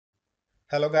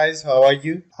Hello guys, how are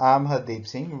you? I'm Hardeep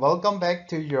Singh. Welcome back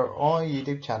to your own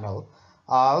YouTube channel.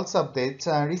 IELTS updates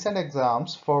and recent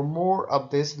exams. For more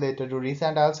updates related to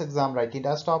recent IELTS exam writing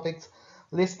test topics,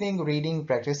 listening, reading,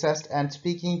 practice test, and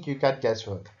speaking, you can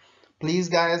guesswork. Please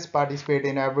guys participate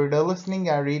in everyday listening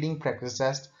and reading practice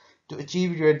test to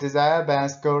achieve your desired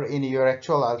band score in your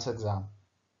actual IELTS exam.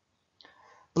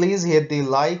 Please hit the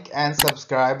like and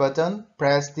subscribe button.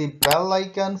 Press the bell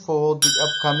icon for the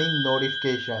upcoming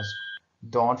notifications.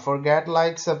 Don't forget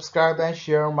like, subscribe and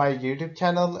share my YouTube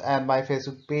channel and my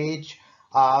Facebook page,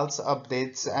 IELTS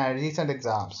updates and recent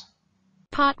exams.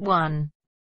 Part 1.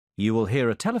 You will hear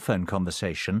a telephone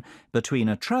conversation between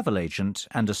a travel agent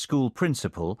and a school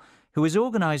principal who is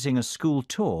organising a school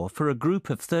tour for a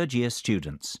group of third-year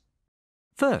students.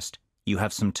 First, you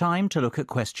have some time to look at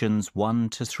questions 1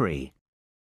 to 3.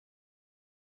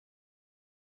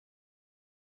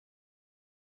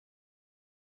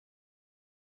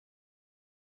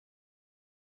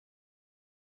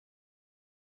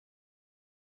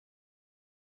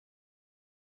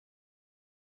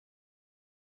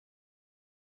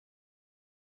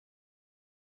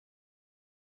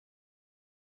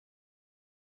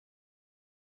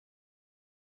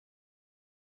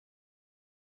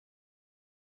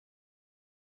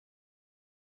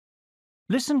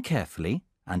 Listen carefully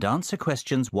and answer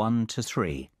questions 1 to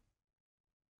 3.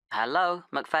 Hello,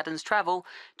 McFadden's Travel.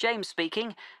 James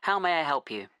speaking. How may I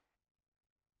help you?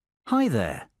 Hi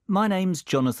there, my name's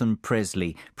Jonathan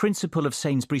Presley, Principal of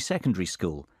Sainsbury Secondary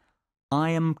School.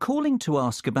 I am calling to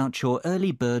ask about your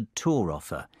early bird tour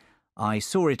offer. I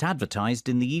saw it advertised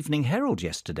in the Evening Herald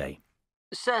yesterday.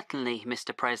 Certainly,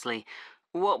 Mr. Presley.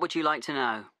 What would you like to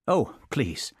know? Oh,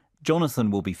 please,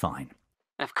 Jonathan will be fine.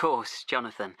 Of course,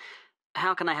 Jonathan.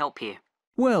 How can I help you?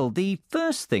 Well, the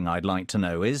first thing I'd like to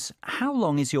know is, how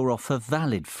long is your offer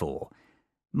valid for?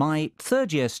 My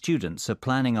third-year students are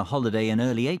planning a holiday in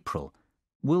early April.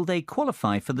 Will they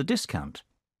qualify for the discount?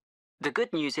 The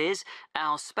good news is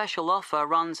our special offer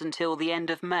runs until the end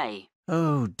of May.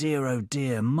 Oh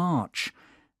dear, March.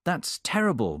 That's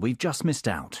terrible. We've just missed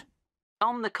out.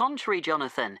 On the contrary,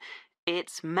 Jonathan,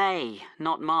 it's May,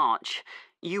 not March.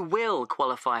 You will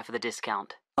qualify for the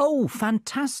discount. Oh,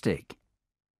 fantastic.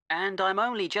 And I'm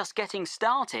only just getting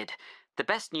started. The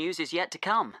best news is yet to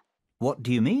come. What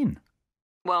do you mean?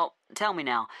 Well, tell me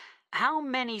now, how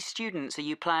many students are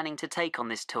you planning to take on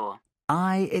this tour?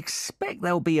 I expect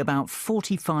there'll be about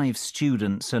 45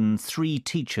 students and 3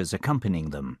 teachers accompanying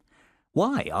them.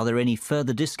 Why? Are there any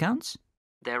further discounts?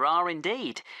 There are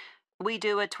indeed. We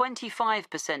do a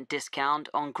 25% discount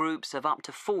on groups of up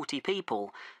to 40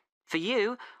 people. For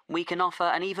you, we can offer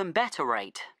an even better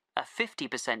rate, a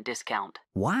 50% discount.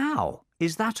 Wow!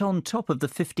 Is that on top of the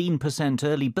 15%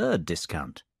 early bird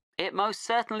discount? It most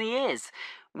certainly is,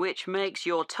 which makes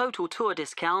your total tour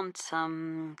discount,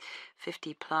 50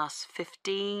 plus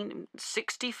 15,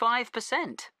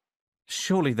 65%.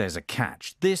 Surely there's a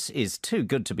catch. This is too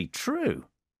good to be true.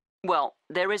 Well,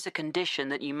 there is a condition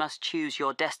that you must choose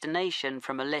your destination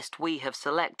from a list we have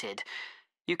selected.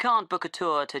 You can't book a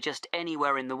tour to just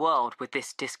anywhere in the world with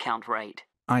this discount rate.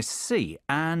 I see.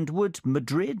 And would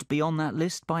Madrid be on that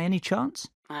list by any chance?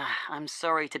 I'm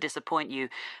sorry to disappoint you,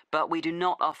 but we do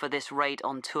not offer this rate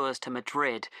on tours to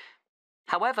Madrid.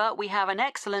 However, we have an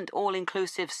excellent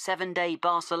all-inclusive 7-day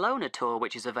Barcelona tour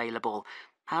which is available.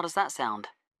 How does that sound?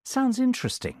 Sounds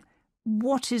interesting.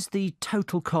 What is the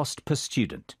total cost per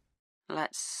student?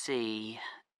 Let's see.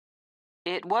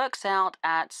 It works out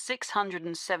at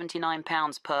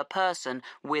 £679 per person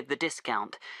with the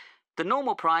discount. The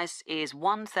normal price is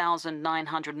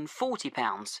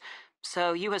 £1,940,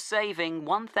 so you are saving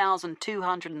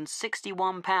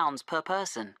 £1,261 per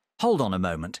person. Hold on a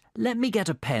moment. Let me get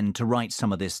a pen to write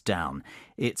some of this down.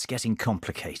 It's getting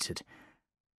complicated.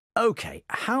 OK,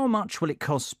 how much will it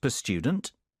cost per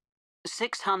student?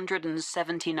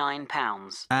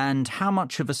 £679. And how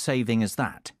much of a saving is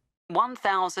that?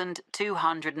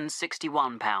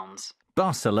 £1,261.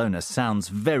 Barcelona sounds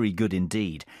very good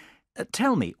indeed.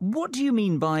 Tell me, what do you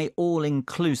mean by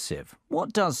all-inclusive?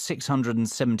 What does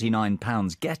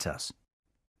 £679 get us?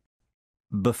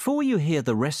 Before you hear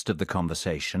the rest of the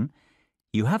conversation,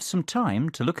 you have some time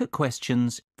to look at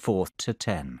questions 4 to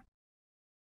 10.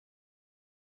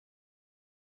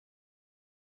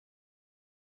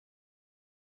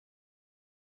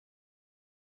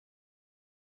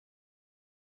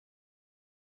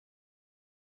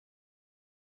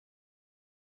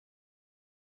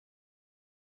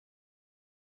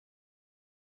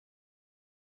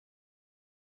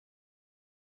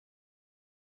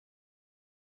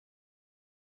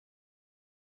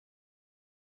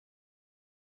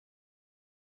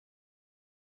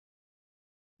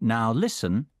 Now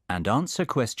listen and answer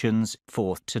questions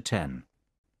 4 to 10.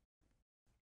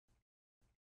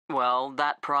 Well,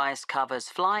 that price covers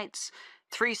flights,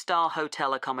 3-star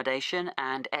hotel accommodation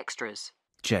and extras.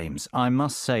 James, I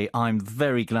must say I'm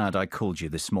very glad I called you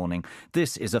this morning.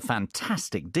 This is a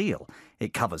fantastic deal.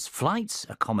 It covers flights,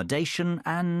 accommodation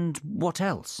and what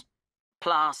else?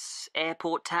 Plus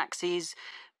airport taxis,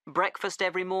 breakfast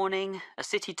every morning, a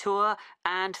city tour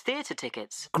and theatre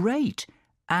tickets. Great.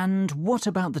 And what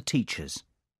about the teachers?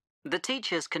 The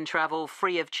teachers can travel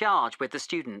free of charge with the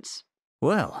students.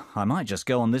 Well, I might just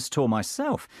go on this tour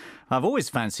myself. I've always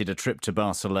fancied a trip to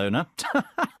Barcelona.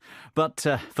 But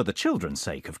for the children's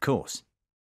sake, of course.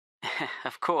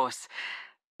 Of course.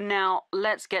 Now,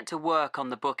 let's get to work on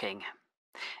the booking.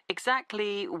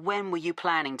 Exactly when were you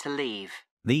planning to leave?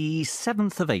 The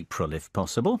 7th of April, if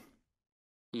possible.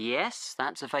 Yes,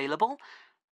 that's available.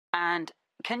 And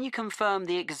can you confirm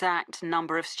the exact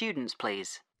number of students,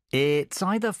 please? It's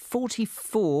either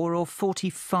 44 or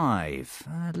 45.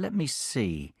 Let me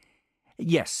see.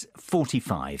 Yes,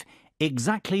 45.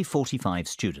 Exactly 45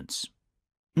 students.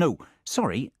 No,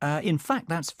 sorry, in fact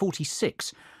that's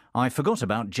 46. I forgot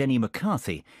about Jenny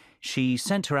McCarthy. She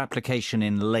sent her application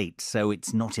in late, so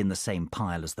it's not in the same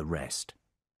pile as the rest.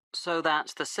 So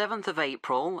that's the 7th of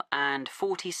April and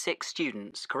 46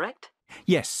 students, correct?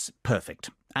 Yes, perfect.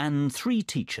 And 3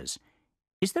 teachers.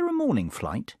 Is there a morning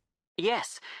flight?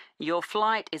 Yes, your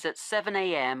flight is at 7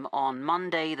 a.m. on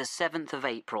Monday the 7th of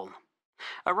April.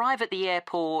 Arrive at the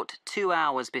airport 2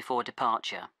 hours before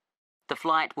departure. The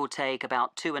flight will take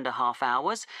about 2.5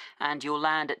 hours and you'll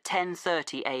land at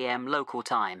 10:30 a.m. local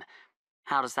time.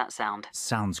 How does that sound?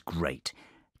 Sounds great.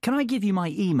 Can I give you my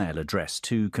email address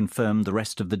to confirm the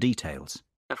rest of the details?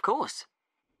 Of course.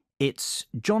 It's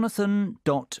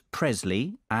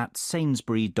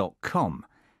jonathan.presley@sainsbury.com.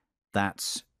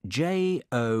 That's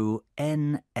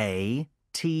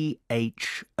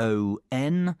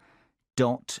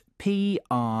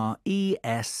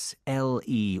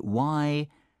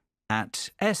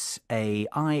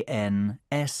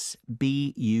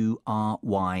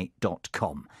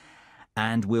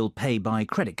And we'll pay by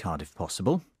credit card if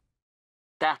possible.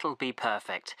 That'll be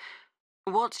perfect.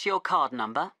 What's your card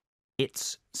number?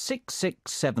 It's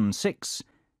 6676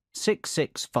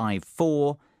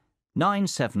 6654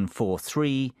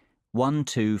 9743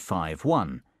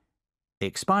 1251.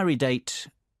 Expiry date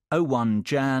 01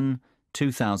 Jan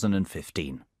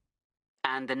 2015.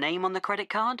 And the name on the credit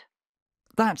card?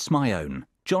 That's my own,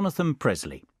 Jonathan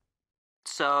Presley.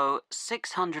 So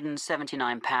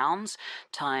 £679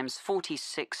 times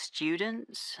 46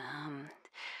 students.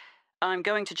 I'm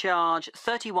going to charge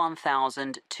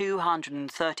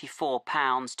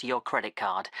 £31,234 to your credit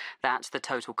card. That's the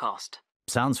total cost.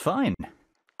 Sounds fine.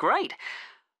 Great.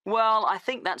 Well, I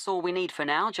think that's all we need for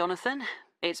now, Jonathan.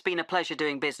 It's been a pleasure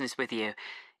doing business with you.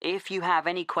 If you have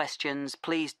any questions,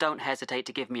 please don't hesitate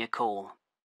to give me a call.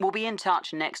 We'll be in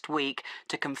touch next week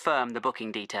to confirm the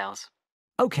booking details.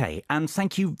 OK, and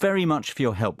thank you very much for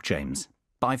your help, James.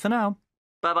 Bye for now.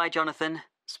 Bye-bye, Jonathan.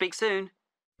 Speak soon.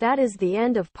 That is the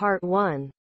end of part 1.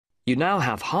 You now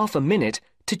have half a minute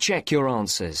to check your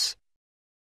answers.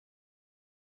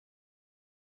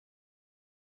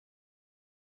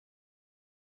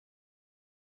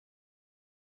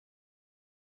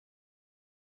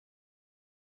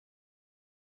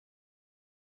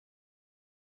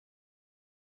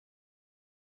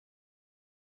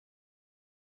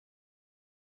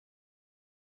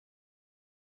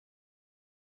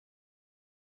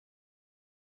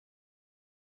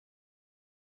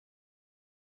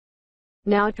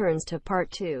 Now turns to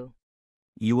part 2.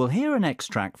 You will hear an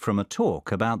extract from a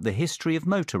talk about the history of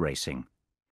motor racing.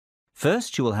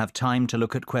 First, you will have time to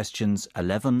look at questions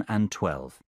 11 and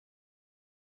 12.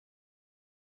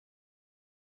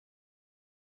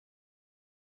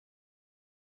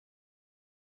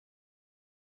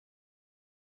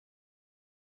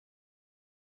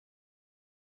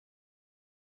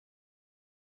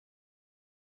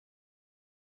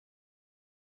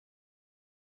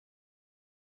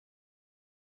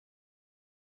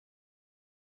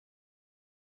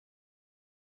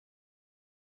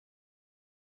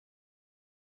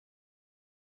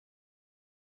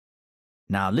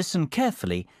 Now listen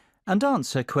carefully and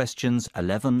answer questions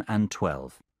 11 and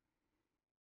 12.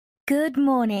 Good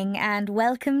morning and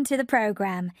welcome to the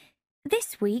programme.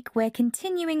 This week we're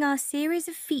continuing our series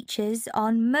of features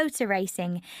on motor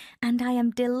racing and I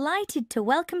am delighted to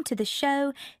welcome to the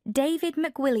show David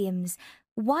McWilliams,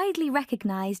 widely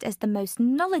recognised as the most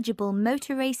knowledgeable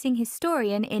motor racing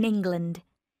historian in England.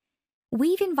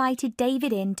 we've invited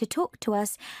David in to talk to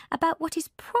us about what is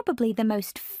probably the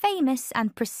most famous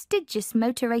and prestigious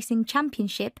motor racing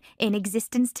championship in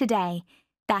existence today.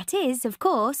 That is, of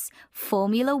course,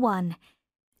 Formula One.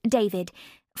 David,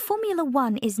 Formula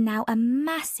One is now a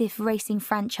massive racing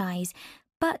franchise,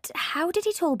 but how did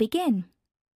it all begin?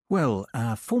 Well,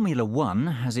 Formula One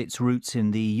has its roots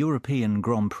in the European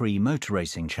Grand Prix Motor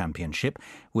Racing Championship,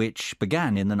 which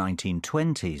began in the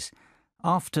 1920s.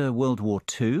 After World War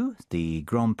II, the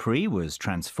Grand Prix was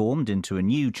transformed into a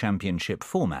new championship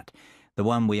format, the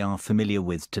one we are familiar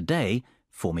with today,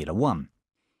 Formula One.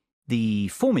 The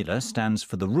formula stands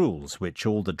for the rules which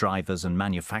all the drivers and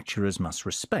manufacturers must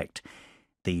respect.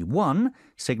 The one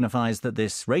signifies that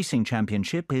this racing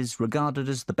championship is regarded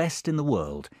as the best in the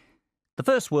world. The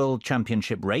first World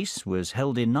Championship race was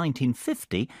held in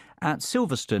 1950 at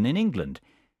Silverstone in England.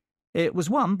 It was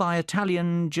won by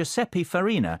Italian Giuseppe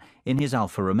Farina in his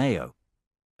Alfa Romeo.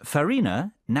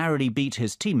 Farina narrowly beat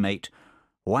his teammate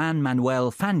Juan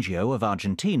Manuel Fangio of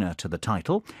Argentina to the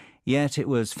title, yet it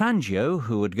was Fangio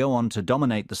who would go on to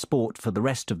dominate the sport for the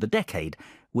rest of the decade,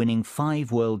 winning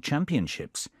 5 World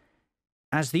Championships.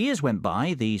 As the years went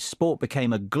by, the sport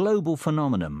became a global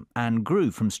phenomenon and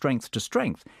grew from strength to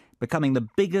strength, becoming the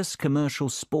biggest commercial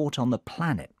sport on the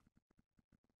planet.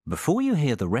 Before you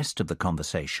hear the rest of the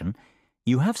conversation,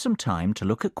 you have some time to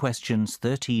look at questions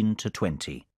 13 to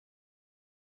 20.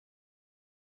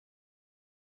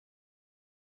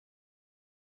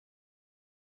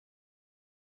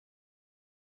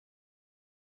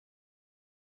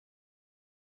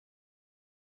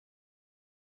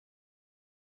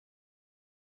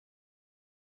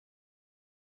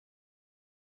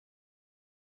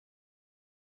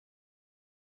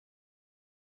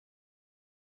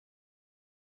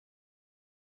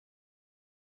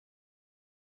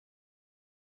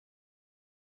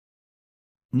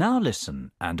 Now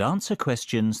listen and answer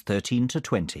questions 13 to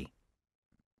 20.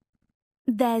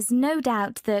 There's no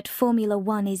doubt that Formula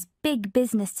One is big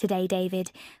business today,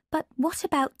 David. But what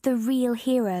about the real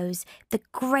heroes, the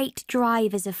great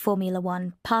drivers of Formula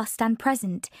One, past and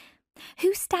present?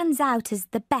 Who stands out as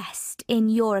the best, in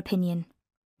your opinion?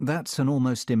 That's an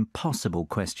almost impossible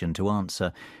question to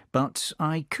answer, but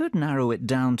I could narrow it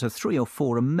down to 3 or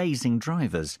 4 amazing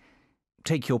drivers.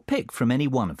 Take your pick from any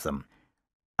one of them.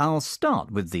 I'll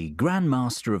start with the Grand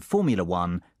Master of Formula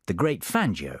One, the great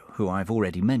Fangio, who I've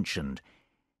already mentioned.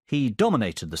 He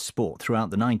dominated the sport throughout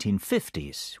the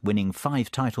 1950s, winning 5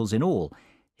 titles in all,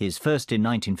 his first in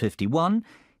 1951,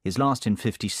 his last in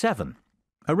 57,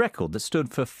 a record that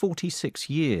stood for 46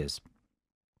 years.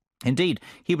 Indeed,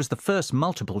 he was the first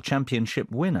multiple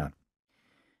championship winner.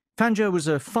 Fangio was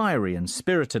a fiery and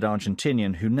spirited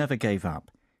Argentinian who never gave up.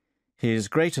 His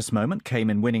greatest moment came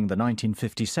in winning the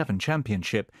 1957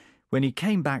 championship, when he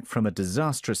came back from a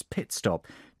disastrous pit stop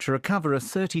to recover a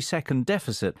 30-second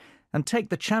deficit and take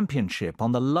the championship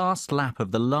on the last lap of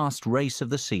the last race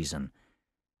of the season.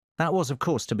 That was, of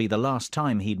course, to be the last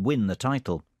time he'd win the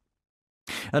title.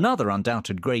 Another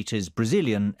undoubted great is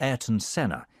Brazilian Ayrton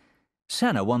Senna.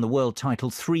 Senna won the world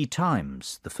title 3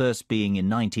 times, the first being in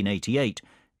 1988,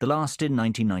 the last in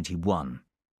 1991.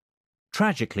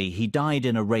 Tragically, he died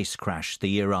in a race crash the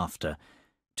year after,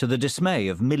 to the dismay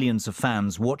of millions of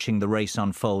fans watching the race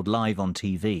unfold live on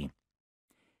TV.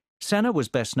 Senna was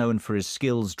best known for his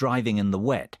skills driving in the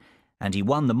wet, and he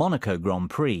won the Monaco Grand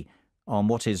Prix, on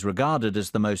what is regarded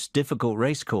as the most difficult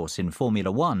racecourse in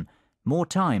Formula One, more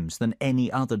times than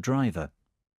any other driver.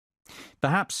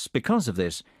 Perhaps because of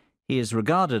this, he is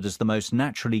regarded as the most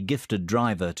naturally gifted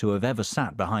driver to have ever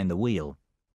sat behind the wheel.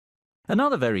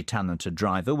 Another very talented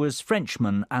driver was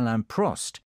Frenchman Alain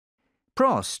Prost.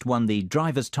 Prost won the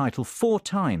driver's title 4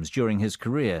 times during his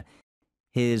career.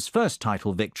 His first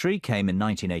title victory came in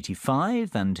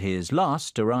 1985 and his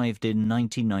last arrived in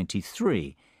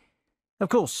 1993. Of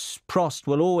course, Prost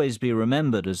will always be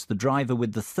remembered as the driver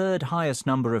with the 3rd highest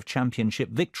number of championship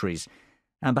victories,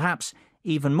 and perhaps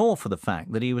even more for the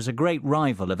fact that he was a great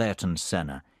rival of Ayrton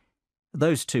Senna.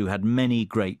 Those two had many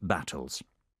great battles.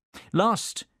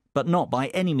 Last, but not by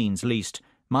any means least,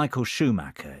 Michael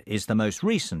Schumacher is the most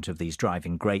recent of these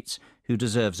driving greats who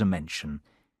deserves a mention.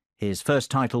 His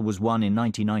first title was won in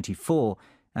 1994,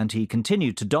 and he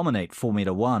continued to dominate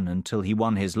Formula One until he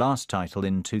won his last title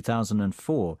in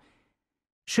 2004.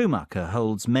 Schumacher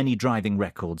holds many driving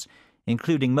records,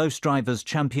 including most drivers'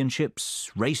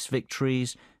 championships, race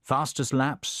victories, fastest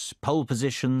laps, pole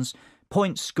positions,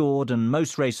 points scored, and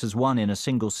most races won in a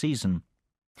single season.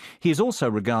 He is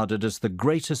also regarded as the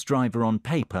greatest driver on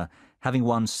paper, having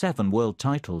won 7 world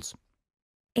titles.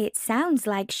 It sounds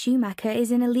like Schumacher is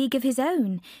in a league of his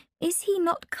own. Is he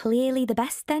not clearly the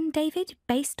best then, David,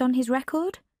 based on his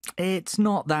record? It's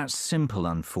not that simple,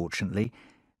 unfortunately.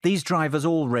 These drivers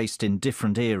all raced in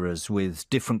different eras with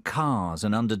different cars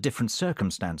and under different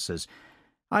circumstances.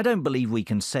 I don't believe we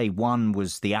can say one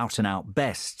was the out-and-out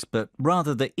best, but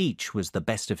rather that each was the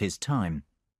best of his time.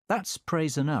 That's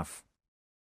praise enough.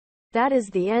 That is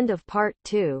the end of part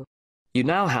 2. You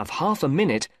now have half a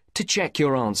minute to check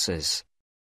your answers.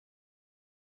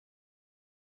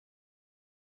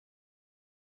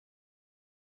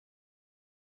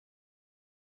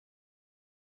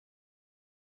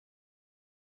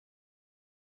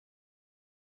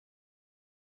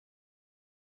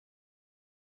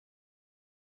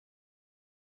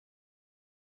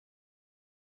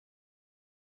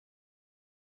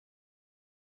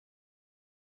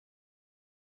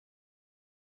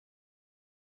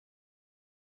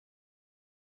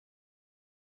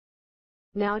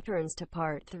 Now turns to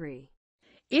part 3.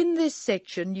 In this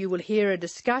section you will hear a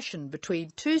discussion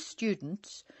between two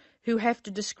students who have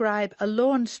to describe a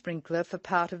lawn sprinkler for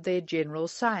part of their general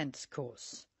science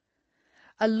course.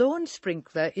 A lawn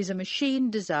sprinkler is a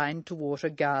machine designed to water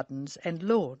gardens and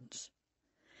lawns.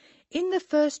 In the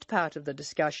first part of the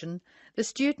discussion, the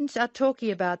students are talking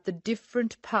about the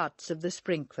different parts of the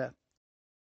sprinkler.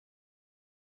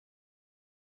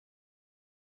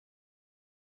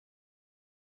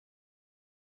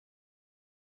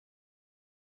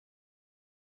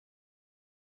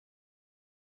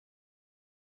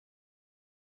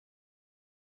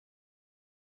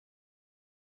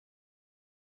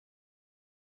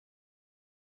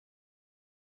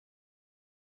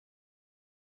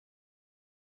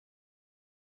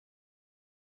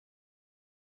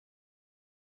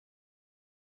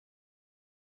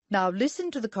 Now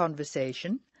listen to the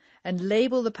conversation and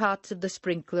label the parts of the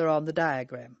sprinkler on the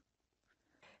diagram.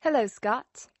 Hello,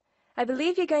 Scott. I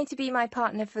believe you're going to be my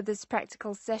partner for this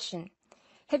practical session.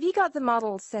 Have you got the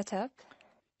model set up?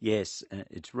 Yes,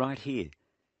 it's right here.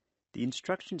 The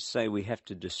instructions say we have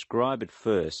to describe it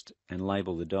first and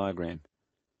label the diagram.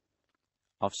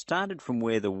 I've started from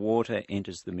where the water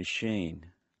enters the machine.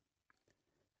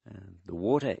 The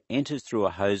water enters through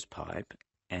a hose pipe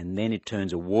and then it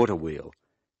turns a water wheel.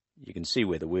 You can see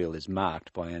where the wheel is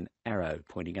marked by an arrow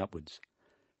pointing upwards.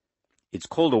 It's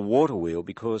called a water wheel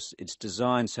because it's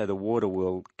designed so the water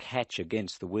will catch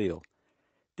against the wheel.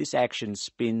 This action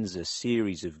spins a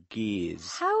series of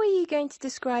gears. How are you going to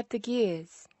describe the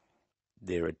gears?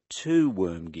 There are two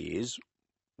worm gears,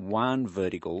 one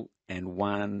vertical and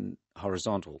one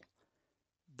horizontal.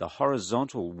 The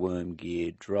horizontal worm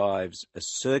gear drives a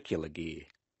circular gear.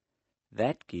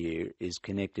 That gear is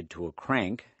connected to a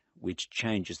crank which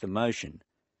changes the motion.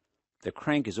 The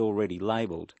crank is already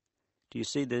labelled. Do you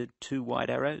see the two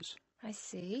white arrows? I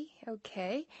see.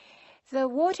 Okay. The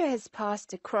water has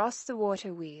passed across the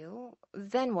water wheel.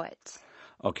 Then what?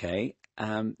 Okay.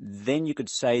 Then you could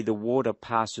say the water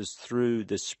passes through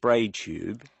the spray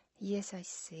tube. Yes, I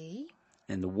see.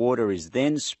 And the water is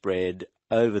then spread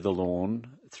over the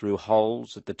lawn through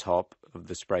holes at the top of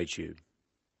the spray tube.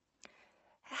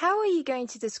 How are you going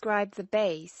to describe the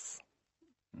base?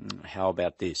 How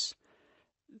about this?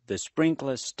 The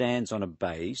sprinkler stands on a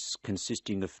base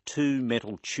consisting of two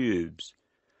metal tubes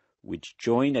which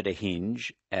join at a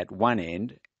hinge at one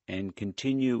end and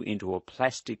continue into a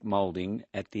plastic moulding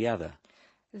at the other.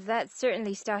 That's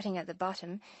certainly starting at the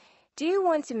bottom. Do you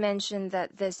want to mention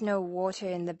that there's no water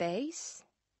in the base?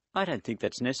 I don't think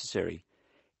that's necessary.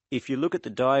 If you look at the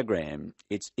diagram,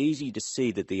 it's easy to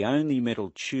see that the only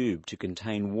metal tube to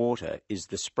contain water is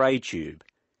the spray tube.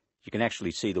 You can actually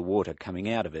see the water coming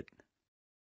out of it.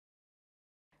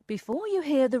 Before you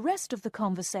hear the rest of the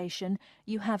conversation,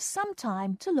 you have some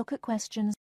time to look at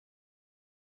questions.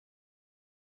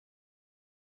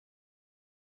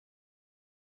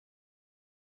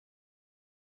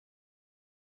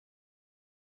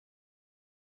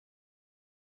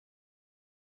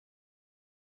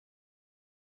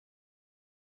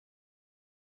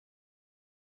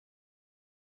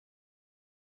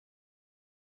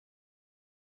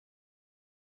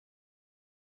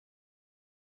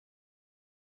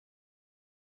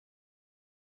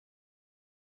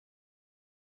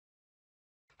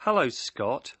 Hello,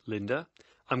 Scott, Linda.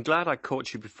 I'm glad I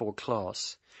caught you before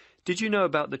class. Did you know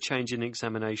about the change in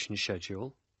examination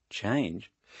schedule? Change?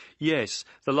 Yes,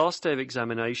 the last day of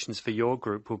examinations for your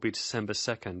group will be December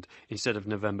 2nd instead of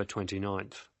November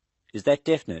 29th. Is that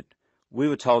definite? We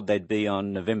were told they'd be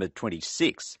on November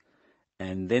 26th,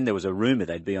 and then there was a rumour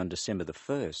they'd be on December the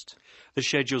 1st. The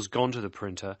schedule's gone to the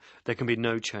printer. There can be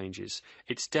no changes.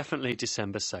 It's definitely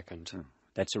December 2nd.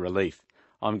 That's a relief.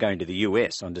 I'm going to the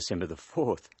US on December the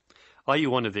 4th. Are you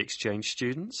one of the exchange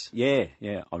students? Yeah,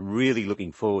 I'm really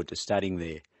looking forward to studying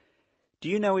there. Do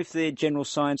you know if their general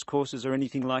science courses are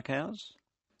anything like ours?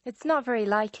 It's not very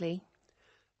likely.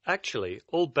 Actually,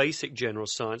 all basic general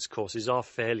science courses are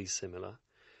fairly similar.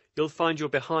 You'll find you're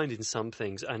behind in some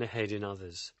things and ahead in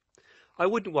others. I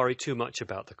wouldn't worry too much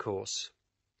about the course.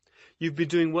 You've been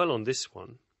doing well on this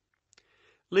one.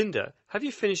 Linda, have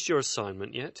you finished your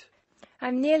assignment yet?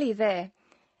 I'm nearly there.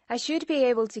 I should be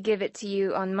able to give it to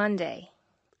you on Monday.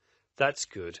 That's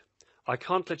good. I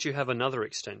can't let you have another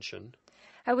extension.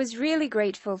 I was really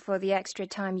grateful for the extra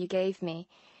time you gave me.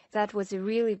 That was a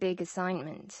really big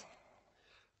assignment.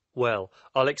 Well,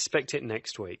 I'll expect it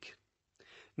next week.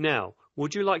 Now,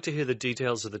 would you like to hear the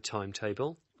details of the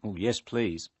timetable? Oh, yes,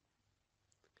 please.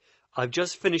 I've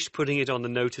just finished putting it on the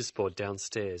notice board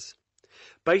downstairs.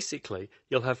 Basically,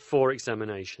 you'll have 4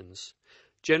 examinations.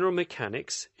 General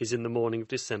Mechanics is in the morning of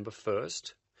December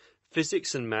 1st.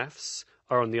 Physics and Maths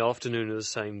are on the afternoon of the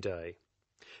same day.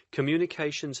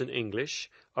 Communications and English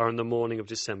are on the morning of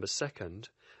December 2nd,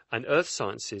 and Earth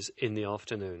Sciences in the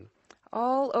afternoon.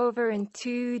 All over in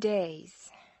 2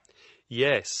 days.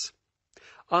 Yes.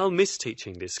 I'll miss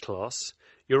teaching this class.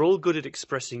 You're all good at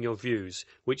expressing your views,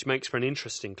 which makes for an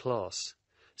interesting class.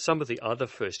 Some of the other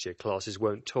first-year classes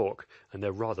won't talk, and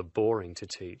they're rather boring to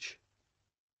teach.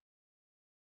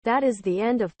 That is the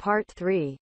end of part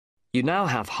 3. You now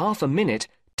have half a minute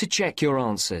to check your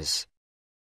answers.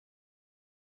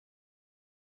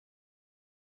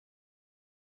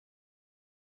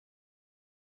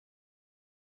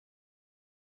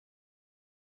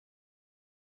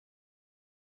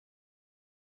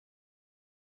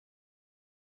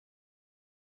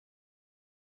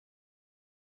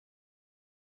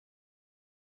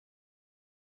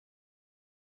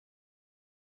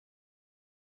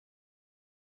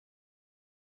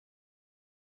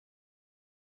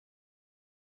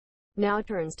 Now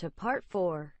turns to part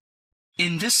 4.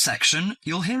 In this section,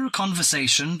 you'll hear a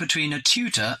conversation between a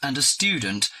tutor and a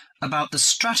student about the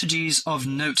strategies of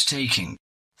note-taking.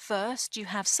 First, you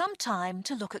have some time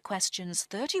to look at questions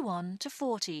 31 to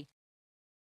 40.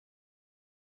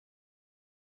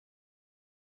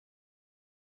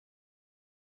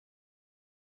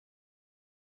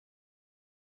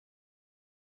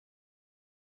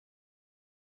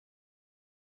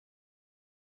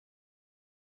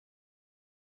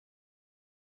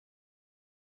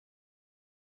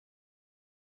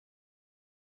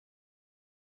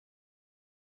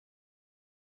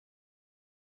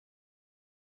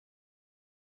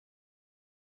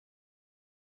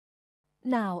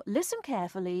 Now, listen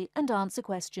carefully and answer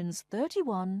questions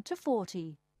 31 to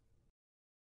 40.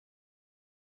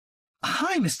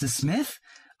 Hi, Mr. Smith.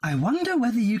 I wonder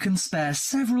whether you can spare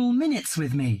several minutes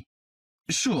with me.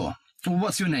 Sure.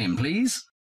 What's your name, please?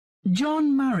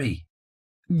 John Murray.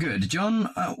 Good,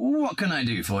 John. What can I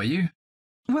do for you?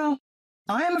 Well,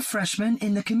 I am a freshman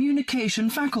in the communication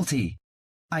faculty.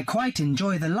 I quite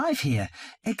enjoy the life here,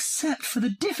 except for the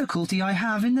difficulty I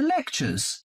have in the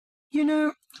lectures. You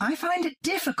know, I find it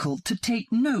difficult to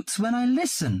take notes when I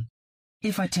listen.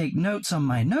 If I take notes on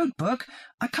my notebook,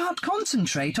 I can't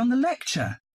concentrate on the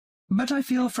lecture. But I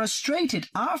feel frustrated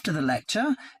after the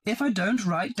lecture if I don't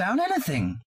write down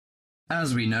anything.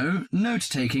 As we know,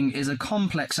 note-taking is a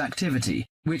complex activity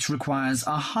which requires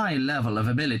a high level of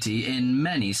ability in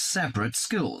many separate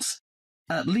skills.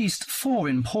 At least 4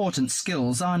 important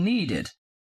skills are needed.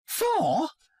 4?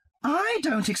 I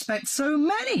don't expect so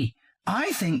many.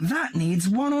 I think that needs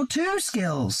 1 or 2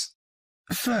 skills.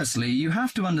 Firstly, you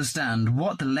have to understand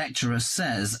what the lecturer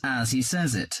says as he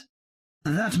says it.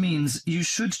 That means you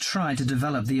should try to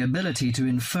develop the ability to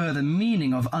infer the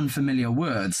meaning of unfamiliar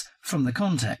words from the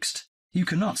context. You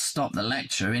cannot stop the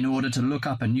lecture in order to look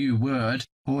up a new word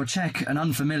or check an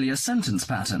unfamiliar sentence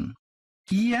pattern.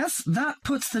 Yes, that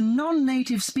puts the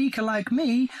non-native speaker like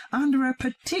me under a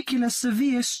particular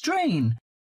severe strain.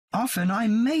 Often I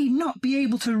may not be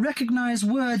able to recognize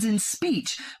words in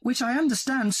speech which I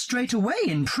understand straight away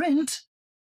in print.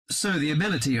 So the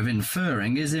ability of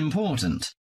inferring is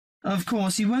important. Of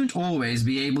course, you won't always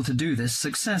be able to do this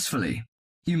successfully.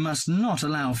 You must not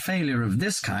allow failure of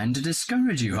this kind to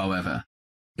discourage you, however.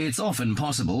 It's often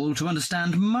possible to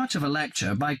understand much of a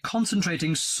lecture by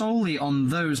concentrating solely on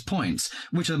those points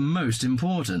which are most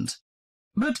important.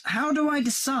 But how do I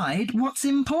decide what's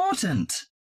important?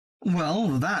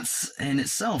 Well, that's in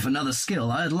itself another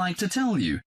skill I'd like to tell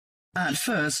you. At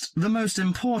first, the most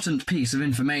important piece of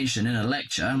information in a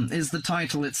lecture is the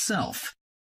title itself.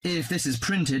 If this is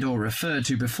printed or referred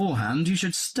to beforehand, you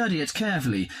should study it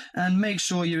carefully and make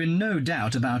sure you're in no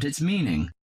doubt about its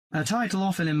meaning. A title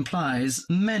often implies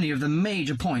many of the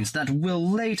major points that will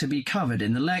later be covered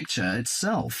in the lecture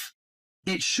itself.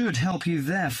 It should help you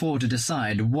therefore to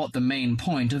decide what the main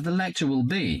point of the lecture will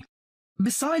be.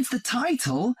 Besides the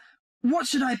title, what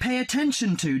should I pay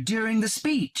attention to during the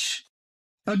speech?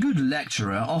 A good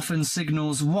lecturer often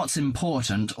signals what's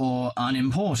important or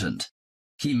unimportant.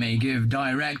 He may give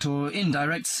direct or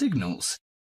indirect signals.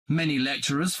 Many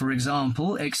lecturers, for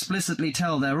example, explicitly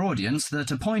tell their audience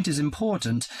that a point is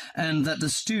important and that the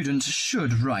student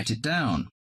should write it down.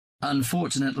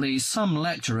 Unfortunately, some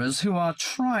lecturers who are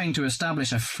trying to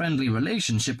establish a friendly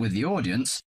relationship with the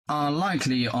audience are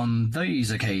likely on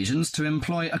these occasions to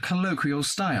employ a colloquial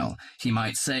style. He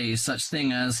might say such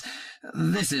thing as,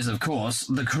 "This is, of course,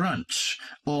 the crunch,"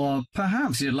 or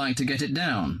 "Perhaps you'd like to get it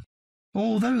down."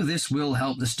 Although this will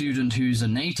help the student who's a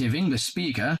native English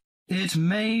speaker, it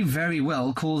may very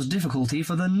well cause difficulty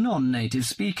for the non-native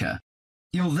speaker.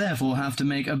 You'll therefore have to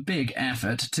make a big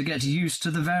effort to get used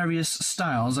to the various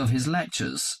styles of his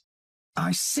lectures.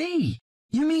 I see.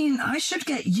 You mean I should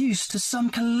get used to some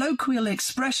colloquial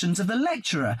expressions of the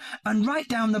lecturer and write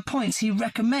down the points he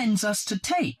recommends us to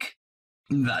take?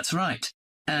 That's right.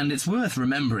 And it's worth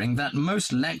remembering that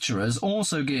most lecturers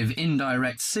also give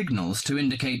indirect signals to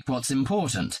indicate what's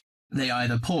important. They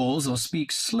either pause or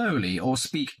speak slowly or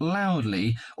speak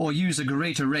loudly or use a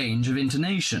greater range of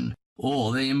intonation,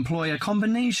 or they employ a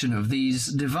combination of these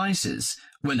devices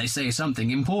when they say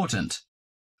something important.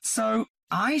 So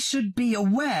I should be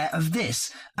aware of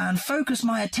this and focus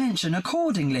my attention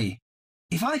accordingly.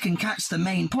 If I can catch the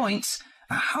main points,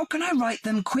 how can I write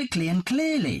them quickly and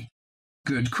clearly?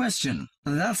 Good question.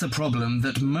 That's a problem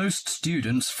that most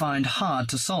students find hard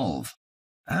to solve.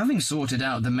 Having sorted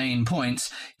out the main points,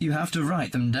 you have to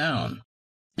write them down.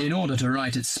 In order to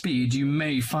write at speed, you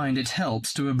may find it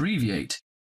helps to abbreviate.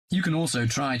 You can also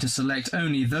try to select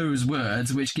only those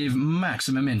words which give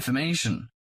maximum information.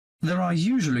 There are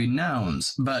usually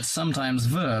nouns, but sometimes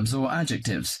verbs or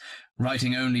adjectives.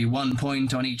 Writing only one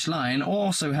point on each line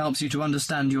also helps you to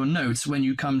understand your notes when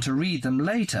you come to read them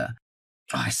later.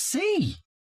 I see.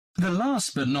 The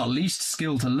last but not least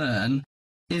skill to learn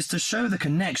is to show the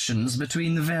connections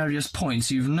between the various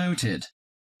points you've noted.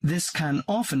 This can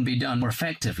often be done more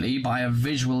effectively by a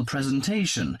visual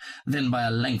presentation than by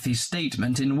a lengthy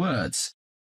statement in words.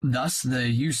 Thus, the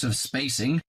use of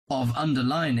spacing, of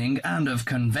underlining, and of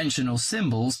conventional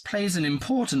symbols plays an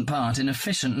important part in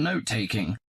efficient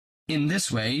note-taking. In this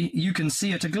way, you can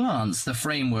see at a glance the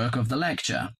framework of the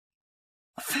lecture.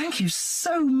 Thank you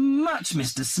so much,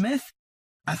 Mr. Smith.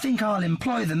 I think I'll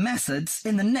employ the methods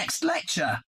in the next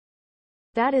lecture.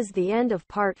 That is the end of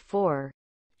part 4.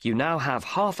 You now have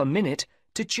half a minute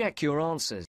to check your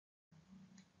answers.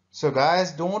 So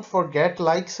guys, don't forget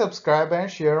like, subscribe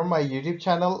and share my YouTube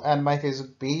channel and my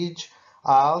Facebook page,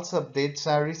 IELTS updates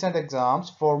and recent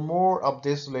exams. For more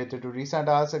updates related to recent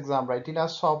IELTS exam writing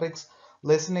test topics,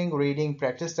 listening, reading,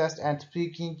 practice test and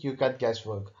speaking, you got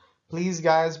guesswork. Please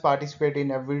guys, participate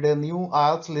in everyday new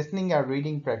IELTS listening and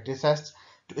reading practice tests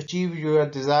to achieve your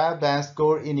desired band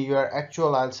score in your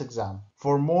actual IELTS exam.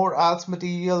 For more IELTS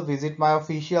material, visit my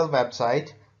official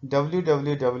website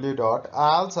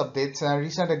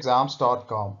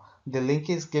www.ieltsupdatesandrecentexams.com. The link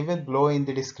is given below in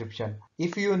the description.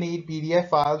 If you need PDF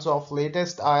files of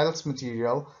latest IELTS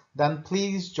material, then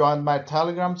please join my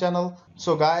Telegram channel.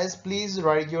 So guys, please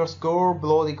write your score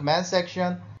below the comment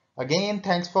section. Again,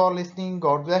 thanks for listening.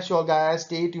 God bless you all guys.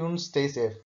 Stay tuned, stay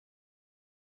safe.